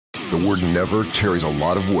The word never carries a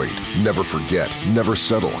lot of weight. Never forget, never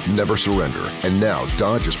settle, never surrender. And now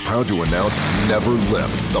Dodge is proud to announce Never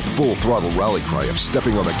Lift, the full throttle rally cry of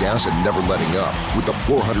stepping on the gas and never letting up. With the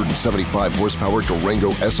 475 horsepower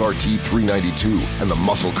Durango SRT 392 and the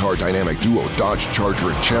muscle car dynamic duo Dodge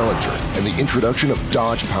Charger and Challenger, and the introduction of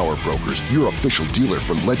Dodge Power Brokers, your official dealer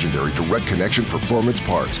for legendary direct connection performance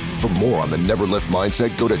parts. For more on the Never Lift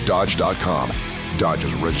mindset, go to Dodge.com. Dodge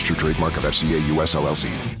is a registered trademark of FCA US LLC.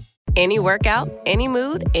 Any workout, any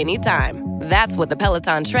mood, anytime. That's what the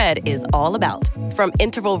Peloton Tread is all about. From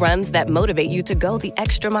interval runs that motivate you to go the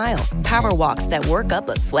extra mile, power walks that work up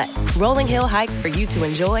a sweat, rolling hill hikes for you to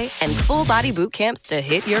enjoy, and full body boot camps to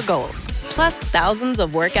hit your goals. Plus thousands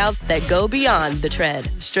of workouts that go beyond the tread.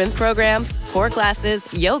 Strength programs, core classes,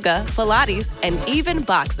 yoga, Pilates, and even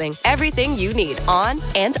boxing. Everything you need on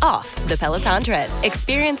and off the Peloton Tread.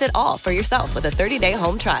 Experience it all for yourself with a 30-day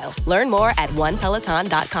home trial. Learn more at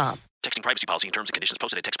onepeloton.com. Texting privacy policy and terms and conditions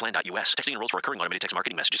posted at textplan.us. Texting enrolls for recurring automated text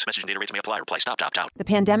marketing messages. Message and data rates may apply. Reply stop to opt out. The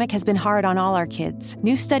pandemic has been hard on all our kids.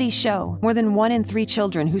 New studies show more than 1 in 3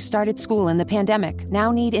 children who started school in the pandemic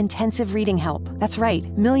now need intensive reading help. That's right.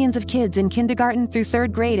 Millions of kids in kindergarten through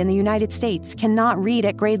 3rd grade in the United States cannot read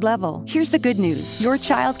at grade level. Here's the good news. Your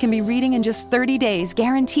child can be reading in just 30 days,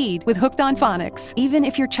 guaranteed, with Hooked on Phonics. Even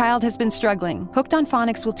if your child has been struggling, Hooked on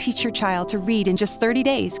Phonics will teach your child to read in just 30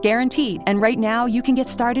 days, guaranteed. And right now, you can get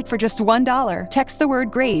started for just $1. Text the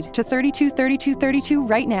word GRADE to 323232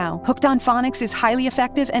 right now. Hooked on Phonics is highly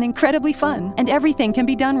effective and incredibly fun, and everything can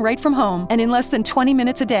be done right from home and in less than 20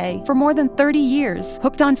 minutes a day. For more than 30 years,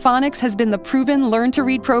 Hooked on Phonics has been the proven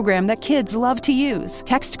learn-to-read program that kids love to use.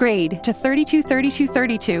 Text GRADE to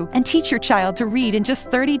 323232 and teach your child to read in just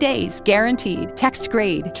 30 days, guaranteed. Text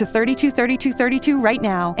GRADE to 323232 right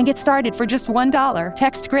now and get started for just $1.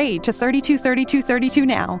 Text GRADE to 323232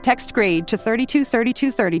 now. Text GRADE to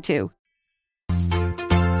 323232.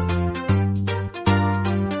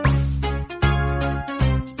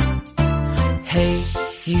 Hey,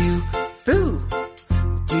 you, boo!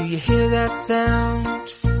 Do you hear that sound?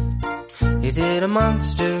 Is it a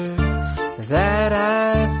monster that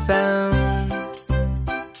I found?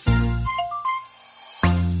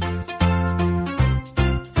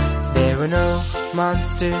 There are no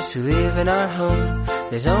monsters who live in our home.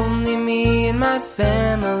 There's only me and my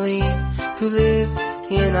family who live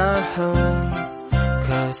in our home.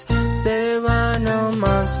 'Cause there are no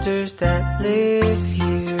monsters that live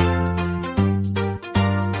here.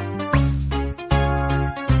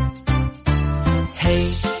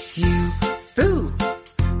 Hey, you, boo!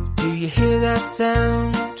 Do you hear that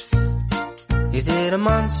sound? Is it a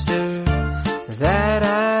monster that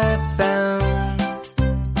I found?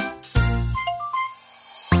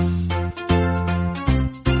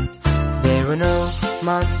 There are no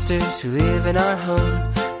monsters who live in our home.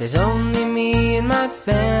 There's only me and my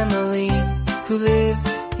family who live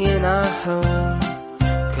in our home.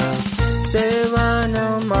 'Cause there are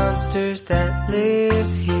no monsters that live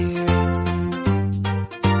here.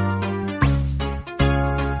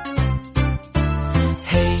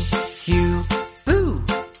 Hey, you, boo!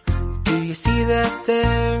 Do you see that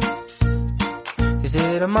there? Is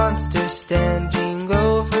it a monster standing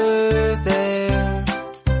over there?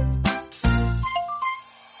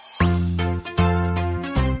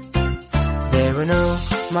 There are no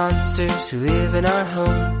monsters who live in our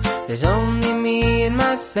home. There's only me and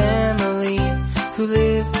my family who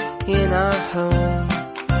live in our home.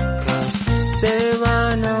 'Cause there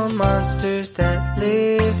are no monsters that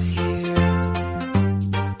live here.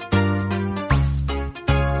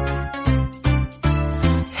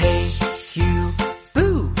 Hey, you,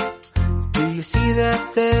 boo! Do you see that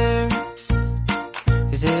there?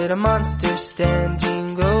 Is it a monster standing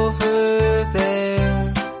over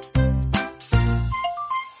there?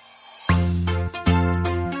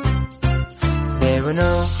 There are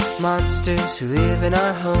no monsters who live in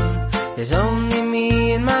our home. There's only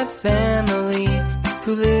me and my family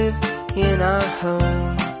who live in our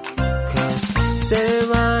home. 'Cause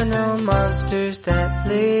there are no monsters that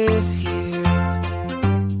live here.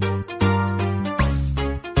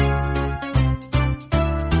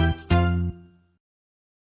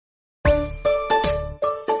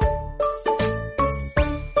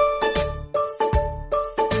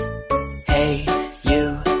 Hey,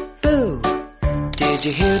 you, boo! Did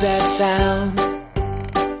you hear that sound?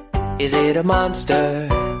 Is it a monster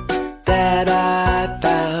that I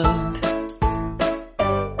found?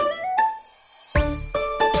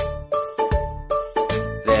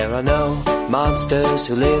 There are no monsters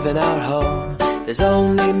who live in our home. There's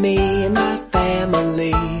only me and my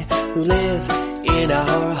family who live in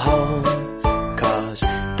our home. 'Cause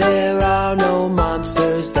there are no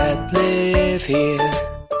monsters that that live here.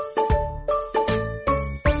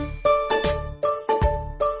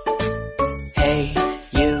 Hey,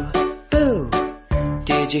 you, boo!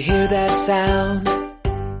 Did you hear that sound?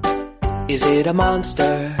 Is it a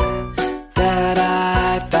monster that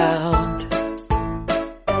I found?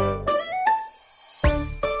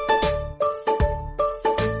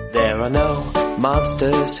 There are no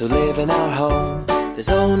monsters who live in our home.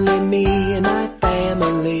 There's only me and my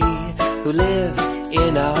family who live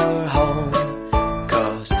in our home.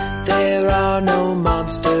 'Cause there are no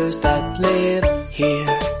monsters that live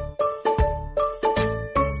here.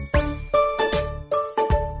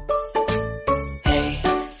 Hey,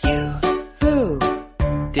 you, boo!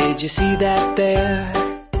 Did you see that there?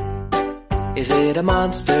 Is it a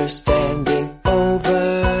monster standing over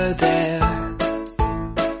there?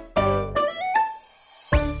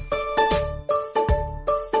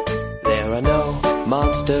 There are no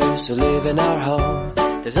monsters who live in our home.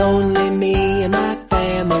 There's only me and my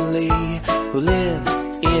family who live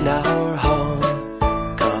in our home.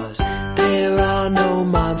 'Cause there are no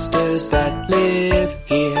monsters that live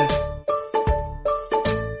here.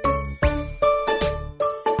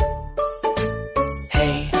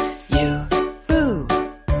 Hey, you, boo!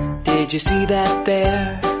 Did you see that there?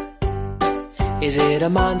 Is it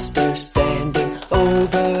a monster standing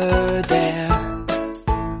over there?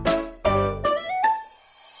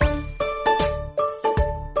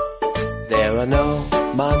 There are no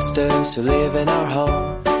monsters who live in our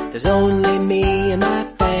home. There's only me and my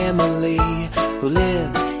family who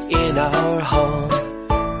live in our home.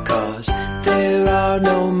 'Cause there are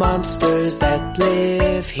no monsters that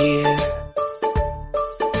live here.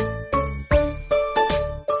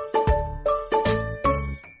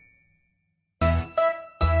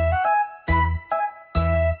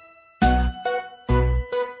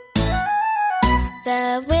 The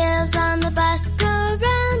wheels on the bus go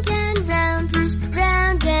round and round,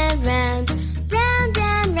 round and round, round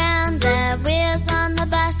and round. The wheels on the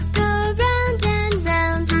bus go round and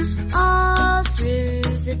round, all through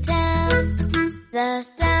the town. The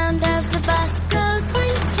sound of the bus goes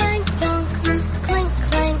clink, clank, clonk.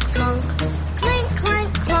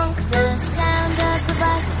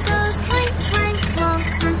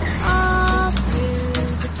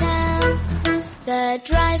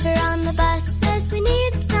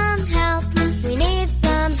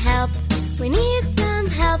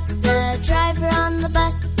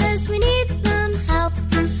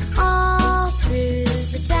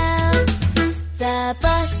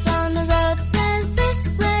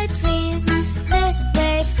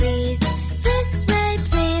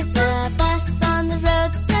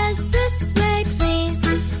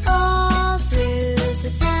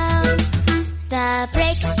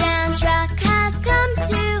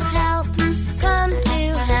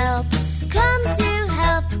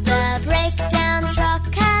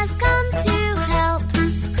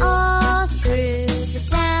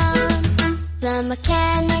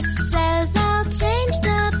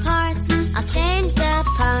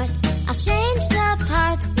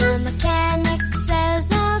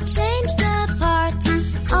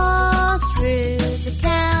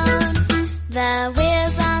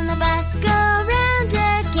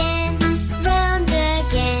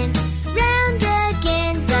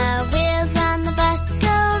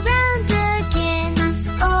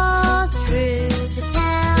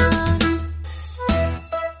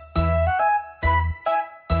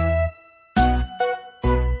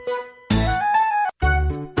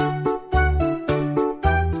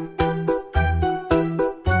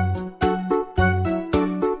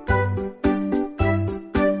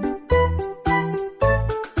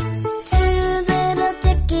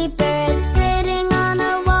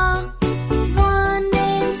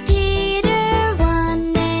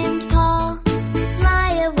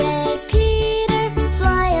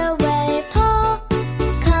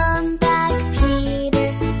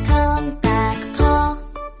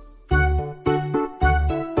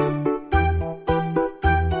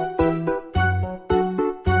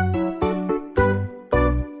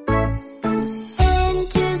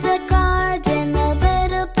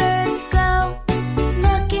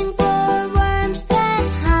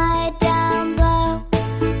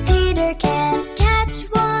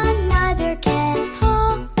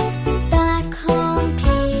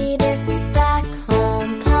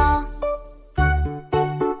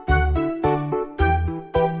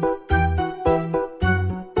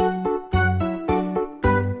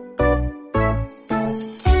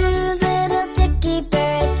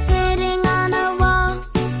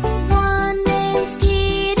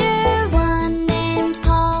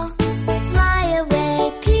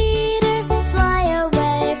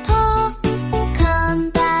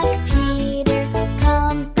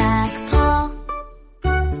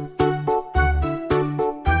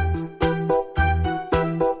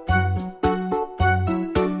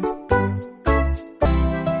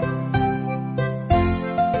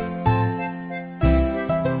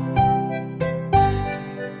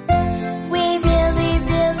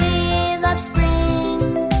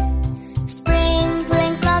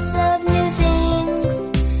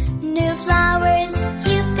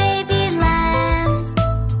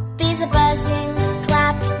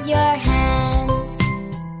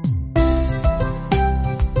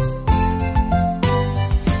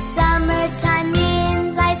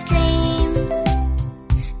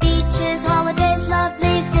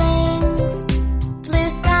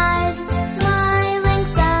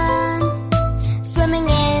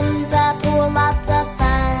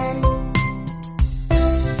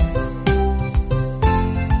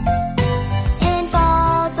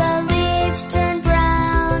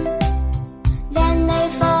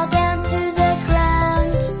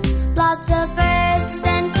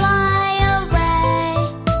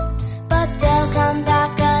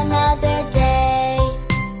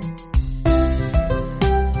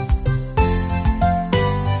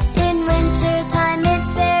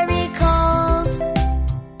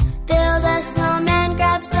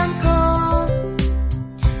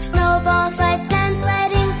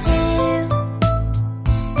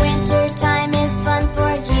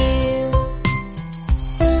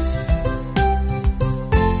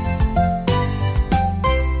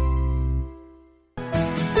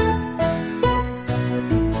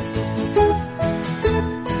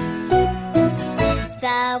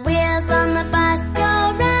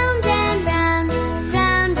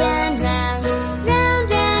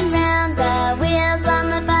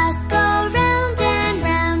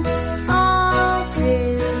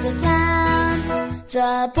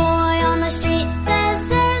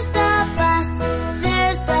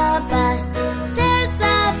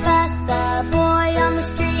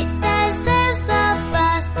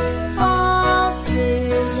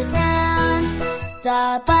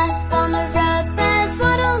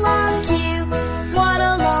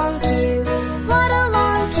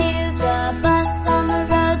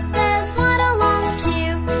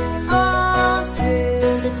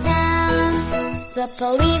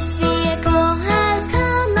 police vehicle has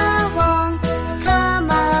come along, come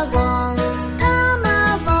along, come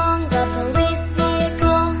along. The police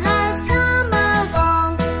vehicle has come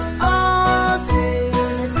along, all through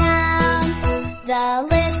the town. The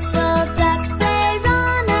little ducks, they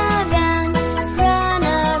run around, run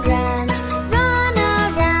around, run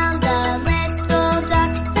around. The little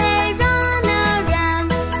ducks, they run around,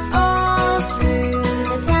 all through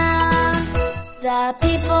the town. The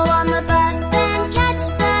people on the bus then catch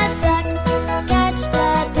the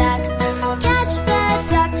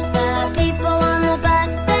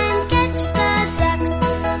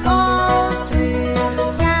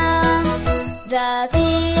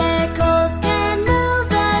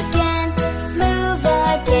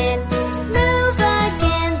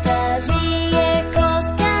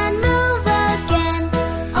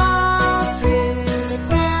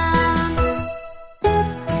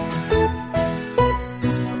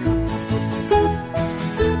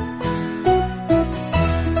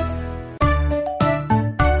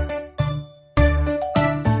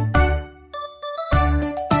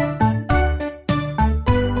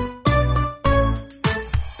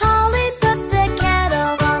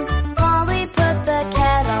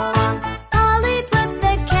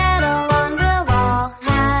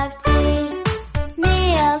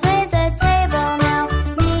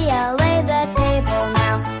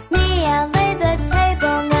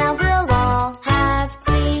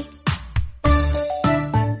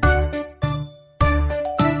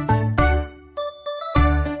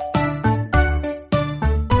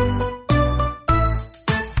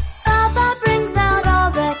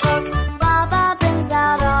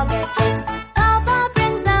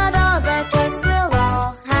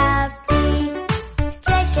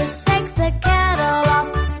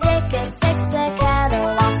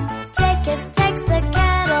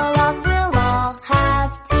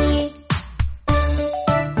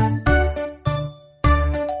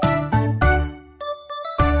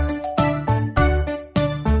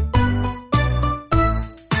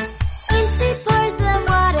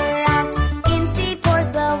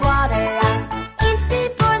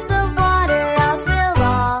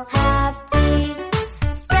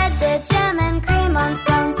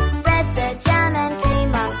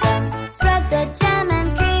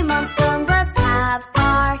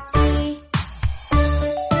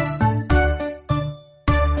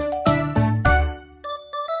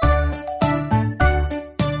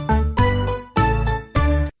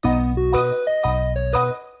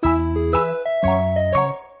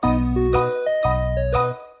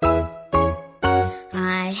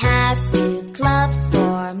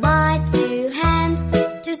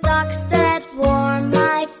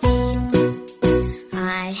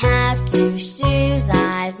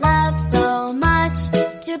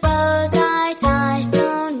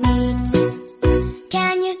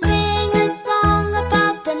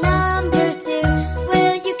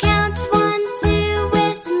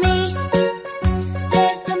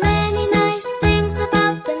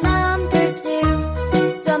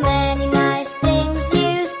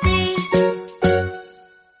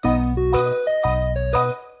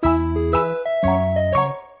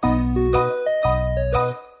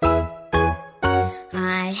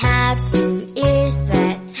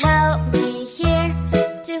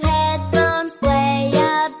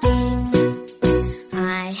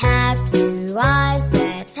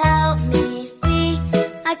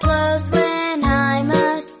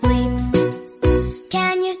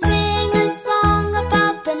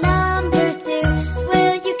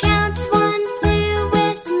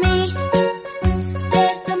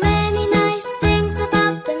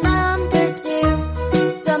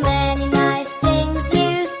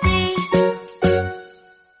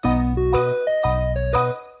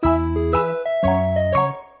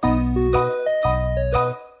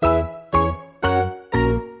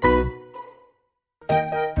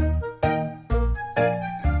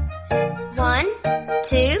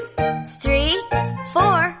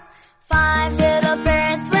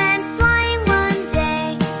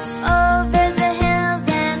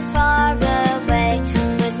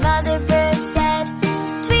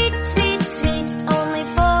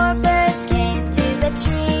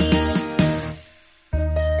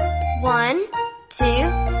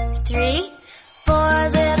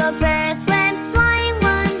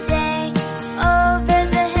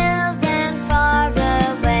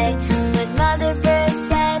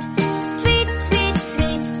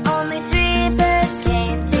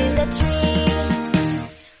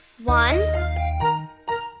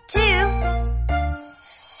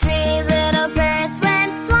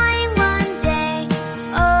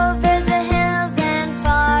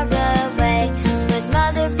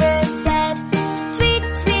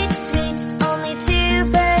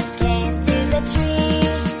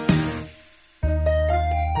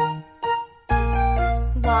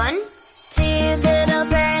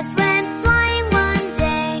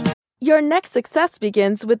Your next success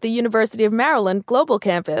begins with the University of Maryland Global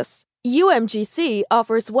Campus. UMGC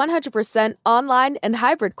offers 100% online and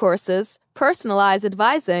hybrid courses, personalized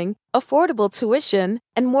advising, affordable tuition,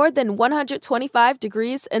 and more than 125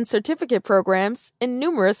 degrees and certificate programs in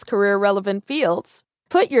numerous career-relevant fields.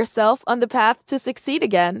 Put yourself on the path to succeed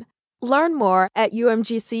again. Learn more at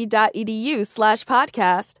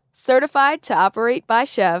umgc.edu/podcast. Certified to operate by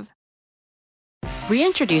Chev.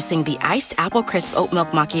 Reintroducing the Iced Apple Crisp Oat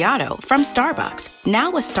Milk Macchiato from Starbucks. Now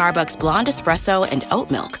with Starbucks Blonde Espresso and Oat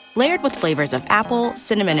Milk, layered with flavors of apple,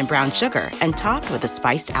 cinnamon, and brown sugar, and topped with a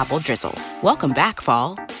spiced apple drizzle. Welcome back,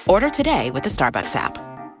 fall. Order today with the Starbucks app.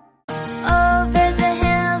 Over the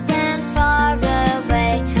hills and far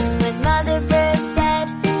away, when Mother Bird said,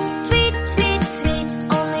 tweet, tweet, tweet,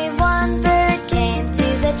 only one bird came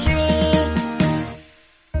to the tree.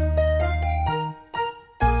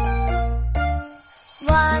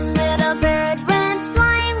 One little bird went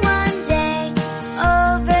flying one day,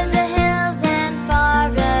 over the hills and far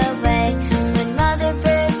away, when Mother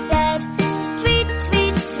Bird said, tweet,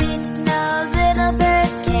 tweet, tweet, no little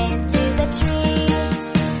birds came to the tree.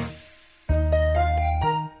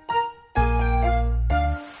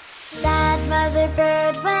 Sad Mother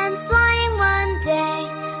Bird went flying one day,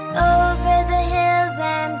 over the hills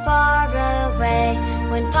and far away,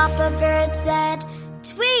 when Papa Bird said,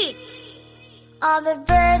 tweet! All the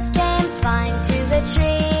birds came flying to the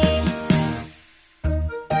tree.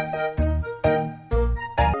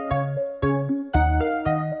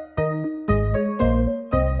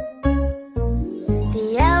 The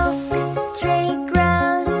oak tree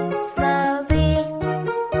grows slowly.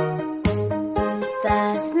 The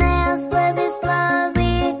snail slithers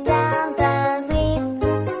slowly down the leaf.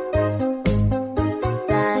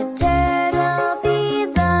 The turtle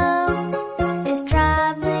below is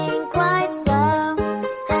traveling quite slow,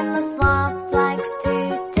 and the sloth likes to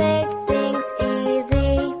take things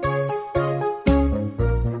easy.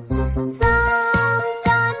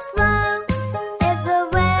 Sometimes slow is the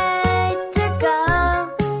way to go.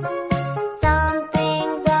 Some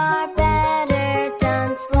things are better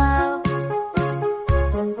done slow.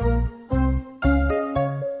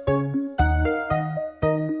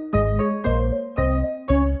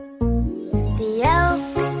 The oak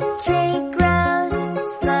tree grows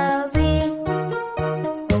slowly.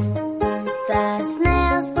 The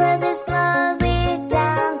snail slithers slowly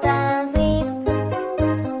down the leaf.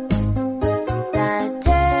 The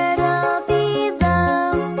turtle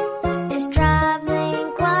below is traveling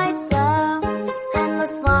quite slow, and the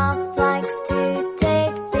sloth likes to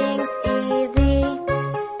take things easy.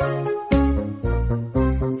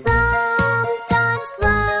 Sometimes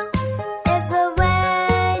slow is the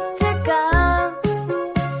way to go.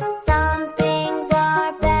 Some things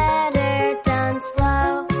are better done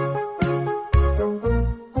slow.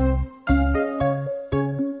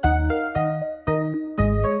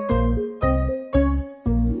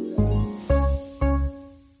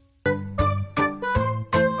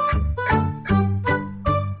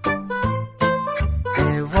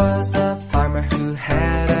 There was a farmer who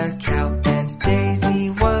had a cow, and Daisy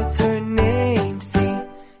was her name. C-D-A-I-S-Y,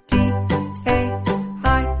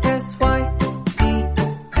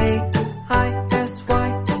 D-A-I-S-Y,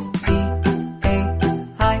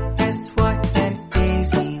 D-A-I-S-Y, and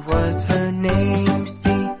Daisy was her name.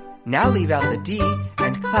 C. Now leave out the D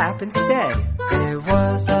and clap instead. There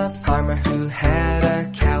was a farmer who had a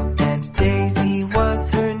cow, and Daisy was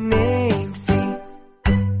her name. C.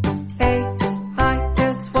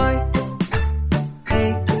 A-I-S-Y,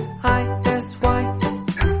 A-I-S-Y,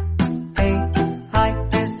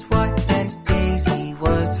 A-I-S-Y, and Daisy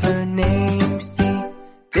was her name. C.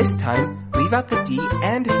 This time, leave out the D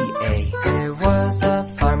and the A. There was a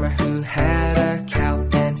farmer who had a cow,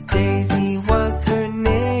 and Daisy was her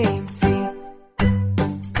name. C.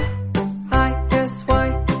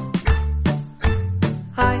 I-S-Y,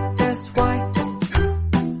 I-S-Y,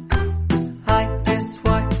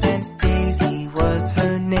 I-S-Y, and Daisy was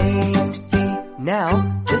her name. C.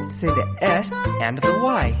 Now, just say the S and the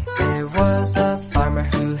Y. There was a farmer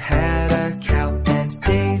who had a cow, and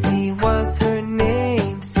Daisy was her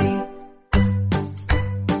name. C.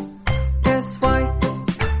 S-Y,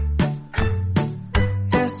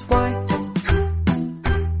 S-Y,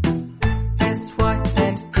 S-Y,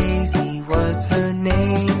 and Daisy was her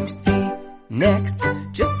name. C. Next,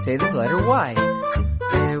 just say the letter Y.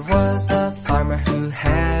 There was a farmer who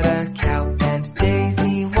had a cow, and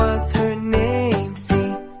Daisy was her name. C.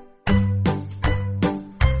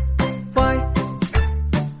 Y,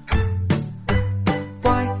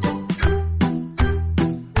 Y,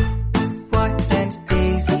 Y, and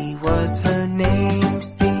Daisy was her name.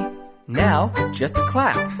 C. Now, just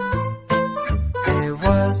clap.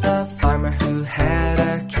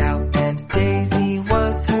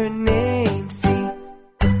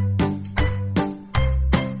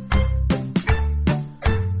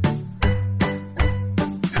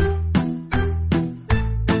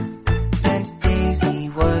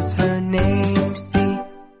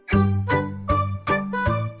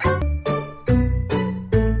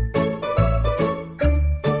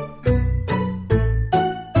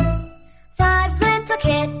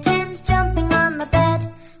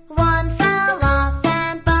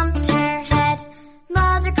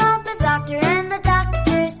 doctor, and the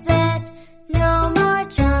doctor said, no more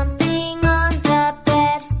jumping on the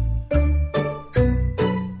bed.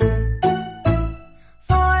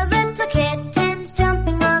 4 little kittens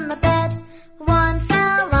jumping on the bed. One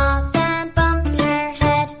fell off and bumped her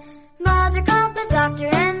head. Mother called the doctor,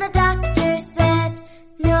 and the doctor said,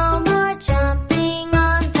 no more jumping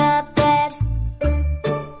on the bed.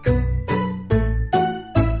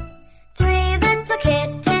 3 little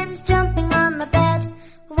kittens jumping on the bed.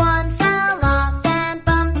 One fell off and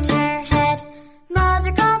bumped her head.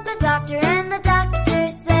 Mother called the doctor, and the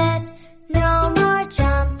doctor said, no more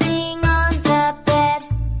jumping on the bed.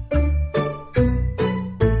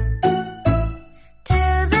 2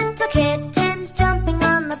 little kittens jumping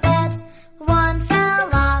on the bed. One fell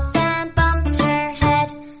off and bumped her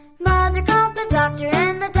head. Mother called the doctor,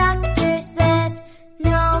 and the doctor said,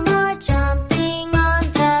 no more jumping on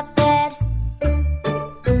the bed.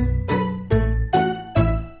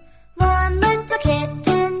 1 little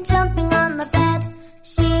kitten jumping on the bed.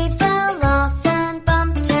 She fell off and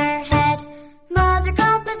bumped her head. Mother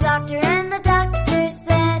called the doctor, and the doctor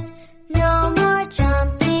said, no more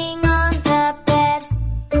jumping on the bed.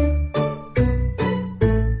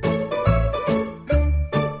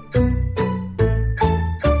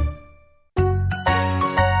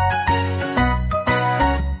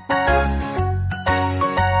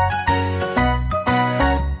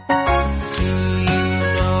 Do you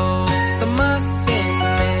know the Muffin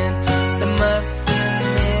Man? The Muffin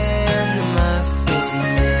Man, the Muffin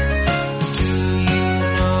Man. Do you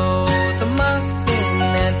know the Muffin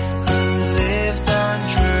Man who lives on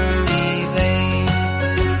Drury Lane?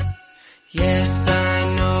 Yes, I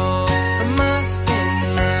know the Muffin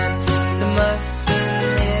Man, the Muffin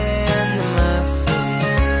Man, the Muffin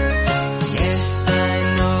Man. Yes, I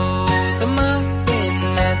know the Muffin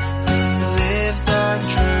Man who lives on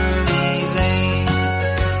Drury Lane.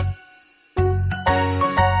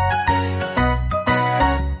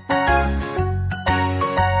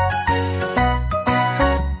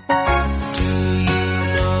 Do you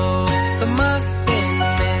know the Muffin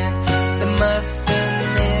Man? The Muffin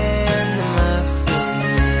Man, the Muffin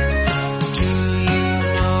Man. Do you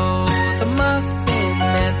know the Muffin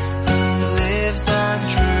Man who lives on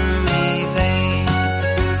Drury Lane?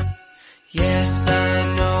 Yes, I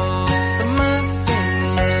know the Muffin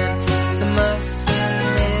Man, the Muffin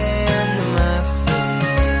Man, the Muffin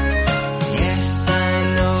Man. Yes, I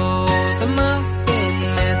know the Muffin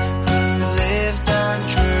Man who lives on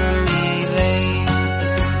Drury Lane.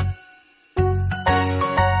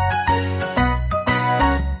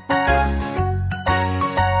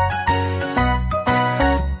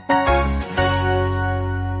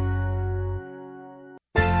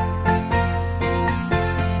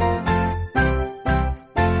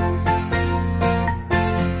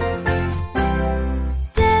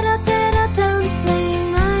 Diddle diddle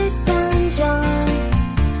dumpling, my son John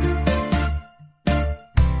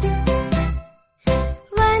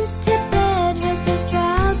went to bed with his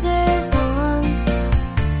trousers on.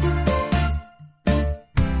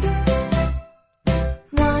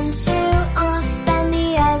 One shoe off and the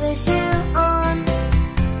other shoe on.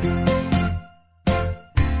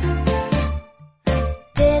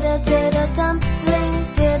 Diddle diddle dumpling,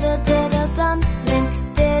 diddle diddle dumpling,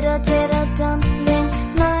 diddle diddle dumpling,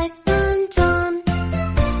 my son John.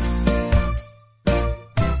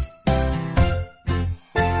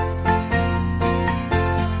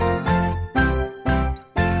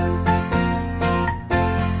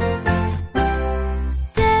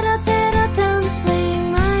 Diddle diddle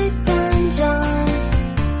dumpling, my son John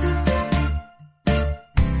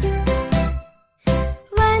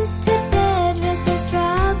went to bed with his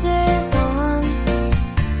trousers on.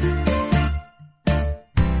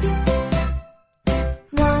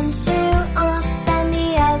 One shoe off and the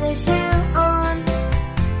other shoe on.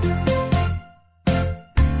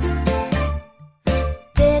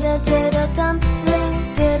 Diddle diddle dumpling,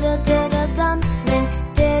 diddle diddle dumpling,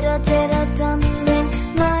 diddle diddle dumpling,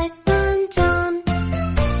 my son John.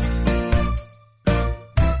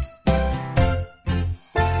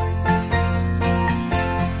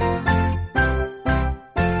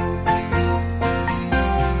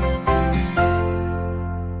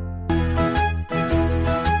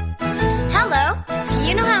 Hello, do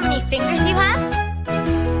you know how many fingers you have?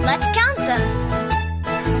 Let's count them.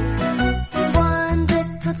 1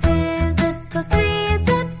 little, 2 little, 3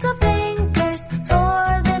 little fingers.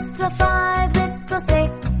 4 little, 5 little, 6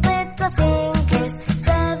 little fingers.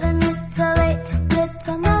 7 little, 8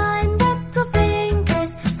 little, 9 little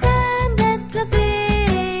fingers. 10 little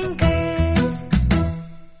fingers.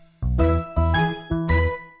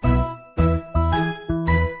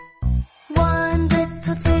 One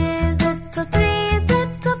little, 2 little,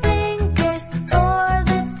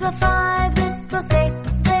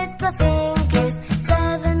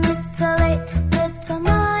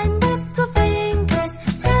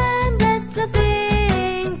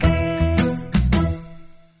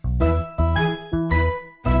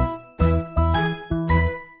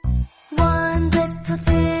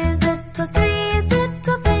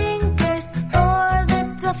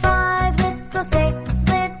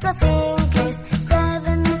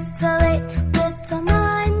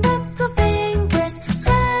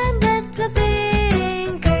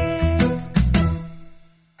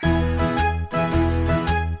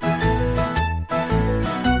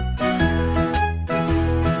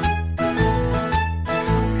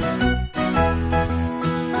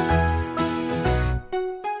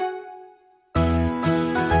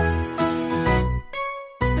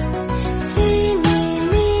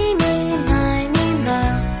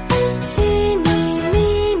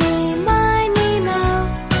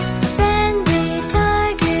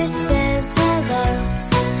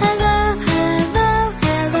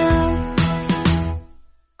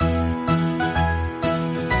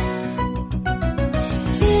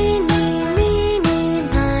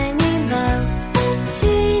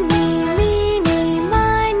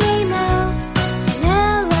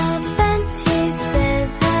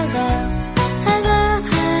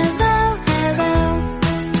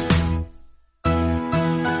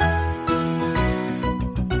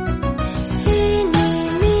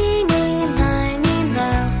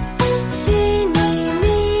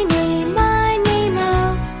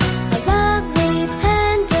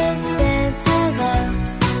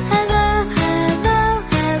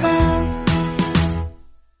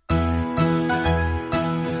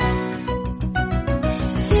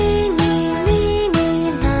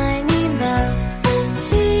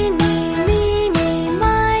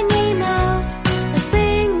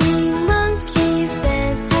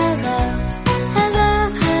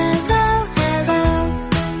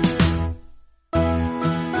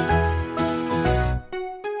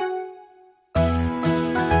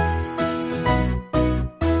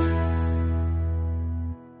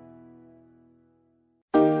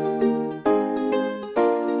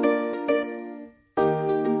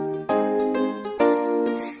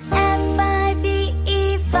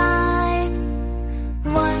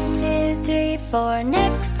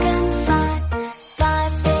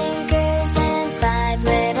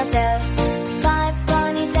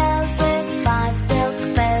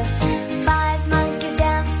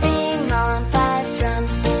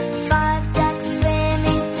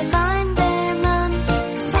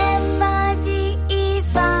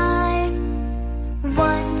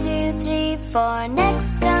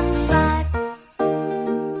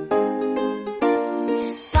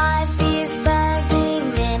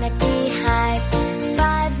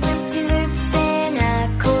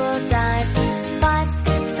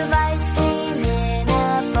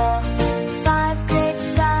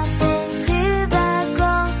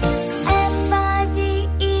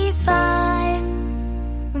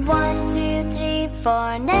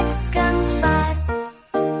 4, next comes 5.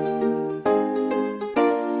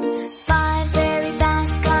 5 very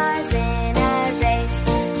fast cars in a race.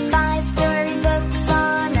 5 storybooks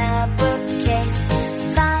on a bookcase.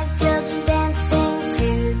 5 children dancing to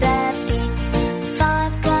the beat.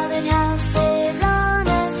 5 colored houses on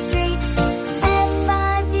a street.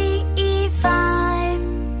 F-5-E-E-5.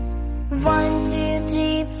 1, 2,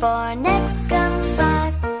 3, 4, next comes 5.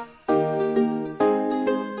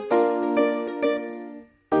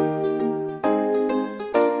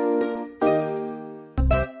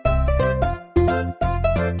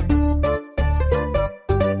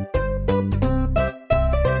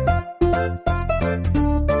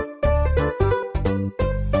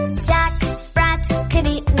 Jack Sprat could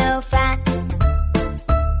eat no fat.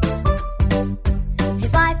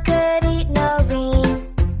 His wife could eat no lean.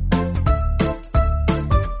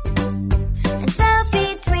 And so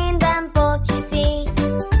between them both, you see,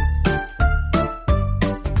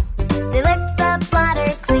 they licked the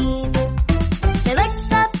platter clean. They licked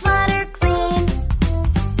the platter clean.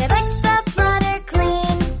 They licked the platter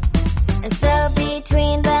clean. And so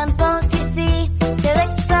between them both, you see, they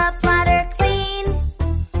licked the platter clean.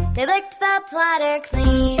 They licked the platter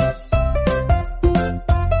clean.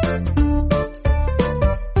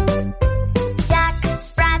 Jack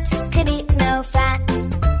Sprat could eat no fat.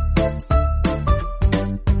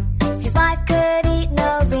 His wife could eat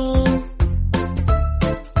no lean.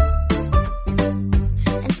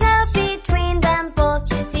 And so between them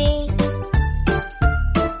both, you see,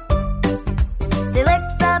 they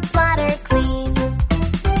licked the platter clean.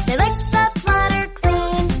 They licked the platter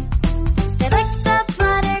clean. They licked the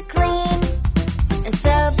platter clean. And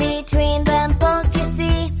so between them both, you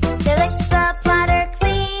see, they licked the platter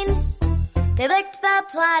clean. They licked the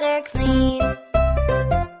platter clean.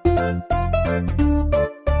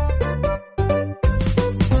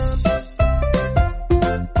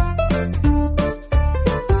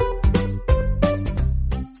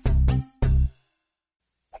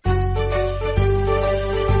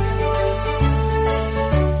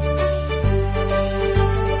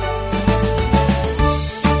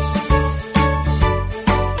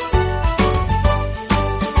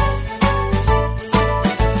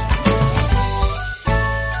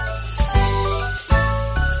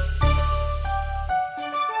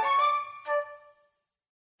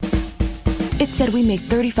 It said we make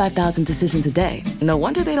 35,000 decisions a day. No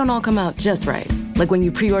wonder they don't all come out just right. Like when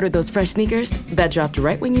you pre-ordered those fresh sneakers that dropped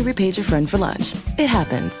right when you repaid your friend for lunch. It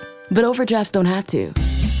happens. But overdrafts don't have to.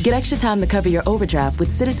 Get extra time to cover your overdraft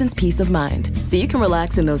with Citizens Peace of Mind, so you can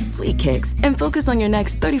relax in those sweet kicks and focus on your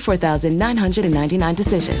next 34,999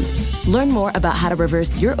 decisions. Learn more about how to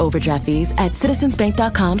reverse your overdraft fees at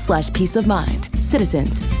citizensbank.com/peace of mind.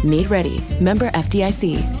 Citizens, made ready. Member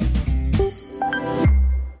FDIC.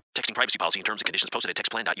 Texting privacy policy and terms and conditions posted at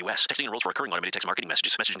textplan.us. Texting enrolls for recurring automated text marketing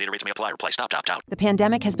messages. Message and data rates may apply. Reply stop to opt out. The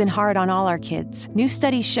pandemic has been hard on all our kids. New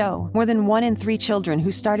studies show more than 1 in 3 children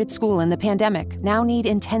who started school in the pandemic now need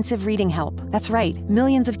intensive reading help. That's right.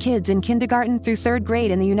 Millions of kids in kindergarten through 3rd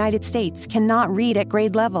grade in the United States cannot read at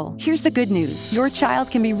grade level. Here's the good news. Your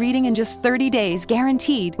child can be reading in just 30 days,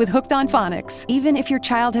 guaranteed, with Hooked on Phonics. Even if your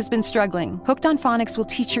child has been struggling, Hooked on Phonics will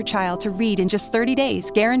teach your child to read in just 30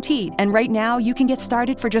 days, guaranteed. And right now, you can get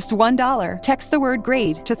started for just $1. Text the word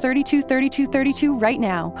GRADE to 323232 right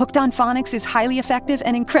now. Hooked on Phonics is highly effective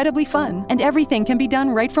and incredibly fun, and everything can be done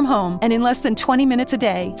right from home and in less than 20 minutes a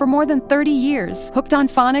day. For more than 30 years, Hooked on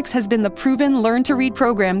Phonics has been the proven learn-to-read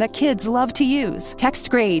program that kids love to use. Text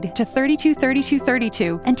GRADE to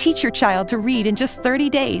 323232 and teach your child to read in just 30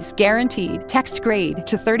 days, guaranteed. Text GRADE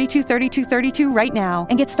to 323232 right now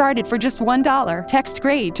and get started for just $1. Text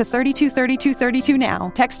GRADE to 323232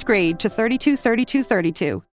 now. Text GRADE to 323232.